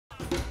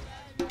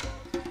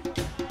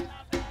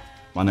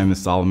My name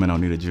is Solomon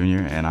Onita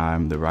Jr., and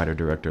I'm the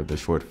writer-director of the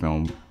short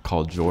film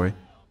called Joy.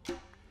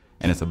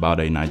 And it's about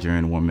a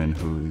Nigerian woman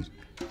who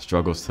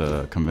struggles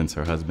to convince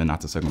her husband not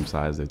to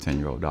circumcise their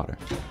 10-year-old daughter.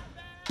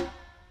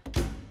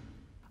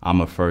 I'm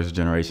a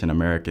first-generation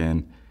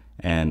American,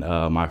 and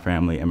my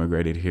family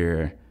immigrated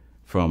here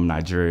from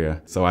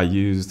Nigeria. So I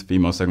used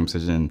female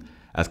circumcision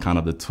as kind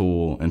of the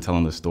tool in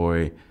telling the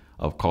story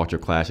of culture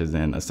clashes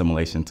and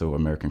assimilation to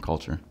American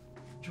culture.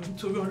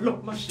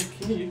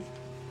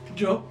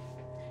 Joe,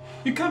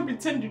 you can't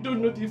pretend you don't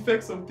know the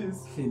effects of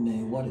this.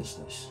 Femi, what is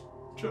this?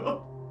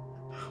 Joe,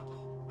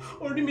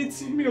 only me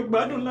see me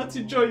don't let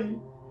you joy.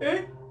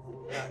 Eh?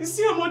 You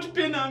see how much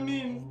pain I'm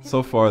in?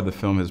 So far, the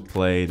film has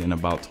played in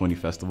about 20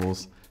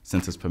 festivals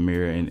since its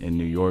premiere in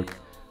New York.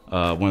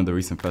 One of the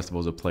recent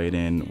festivals it played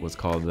in was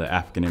called the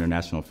African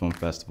International Film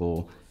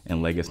Festival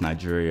in Lagos,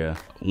 Nigeria.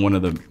 One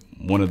of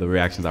the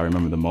reactions I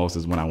remember the most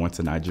is when I went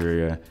to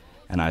Nigeria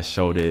and I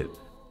showed it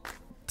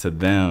to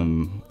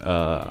them.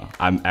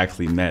 I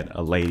actually met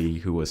a lady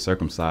who was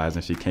circumcised,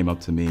 and she came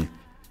up to me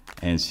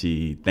and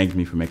she thanked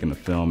me for making the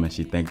film, and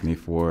she thanked me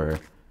for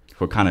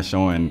kind of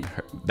showing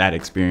that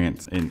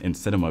experience in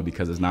cinema,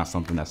 because it's not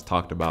something that's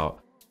talked about.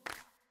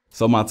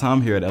 So my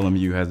time here at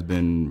LMU has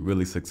been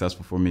really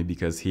successful for me,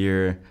 because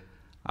here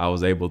I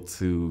was able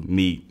to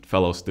meet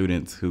fellow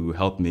students who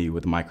helped me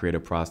with my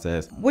creative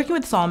process. Working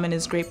with Solomon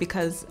is great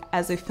because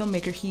as a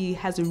filmmaker, he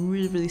has a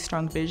really, really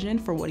strong vision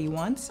for what he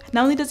wants.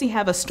 Not only does he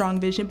have a strong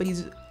vision, but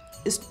he's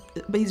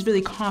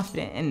really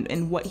confident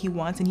in what he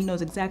wants, and he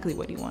knows exactly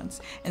what he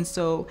wants. And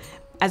so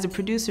as a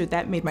producer,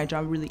 that made my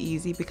job really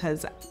easy,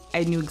 because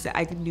I knew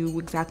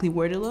exactly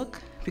where to look,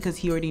 because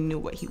he already knew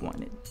what he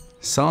wanted.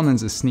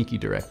 Solomon's a sneaky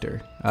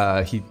director.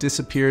 He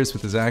disappears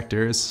with his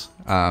actors.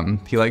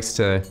 He likes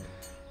to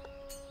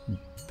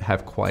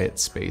have quiet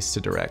space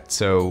to direct.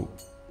 So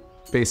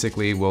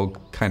basically we'll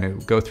kind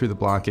of go through the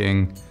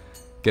blocking,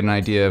 get an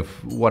idea of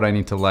what I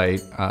need to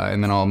light,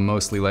 and then I'll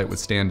mostly light with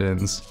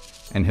stand-ins,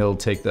 and he'll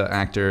take the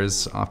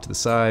actors off to the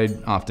side,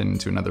 often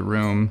into another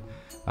room,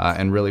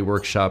 and really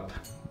workshop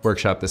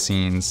the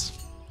scenes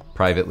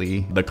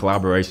privately. The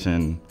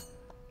collaboration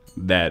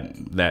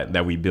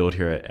that we build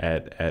here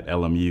at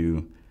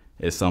LMU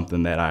is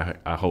something that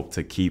I hope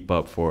to keep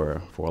up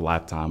for a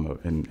lifetime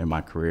in my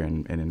career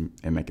and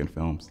in making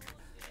films.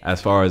 As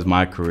far as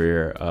my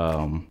career,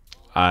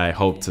 I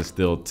hope to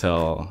still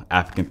tell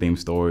African-themed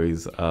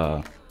stories.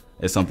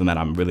 It's something that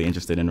I'm really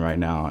interested in right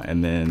now.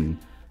 And then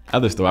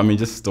other stories,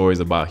 just stories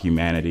about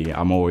humanity.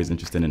 I'm always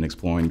interested in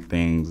exploring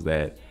things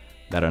that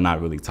are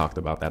not really talked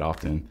about that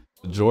often.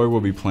 Joy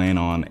will be playing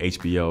on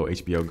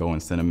HBO Go,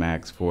 and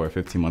Cinemax for a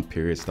 15-month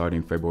period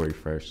starting February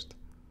 1st.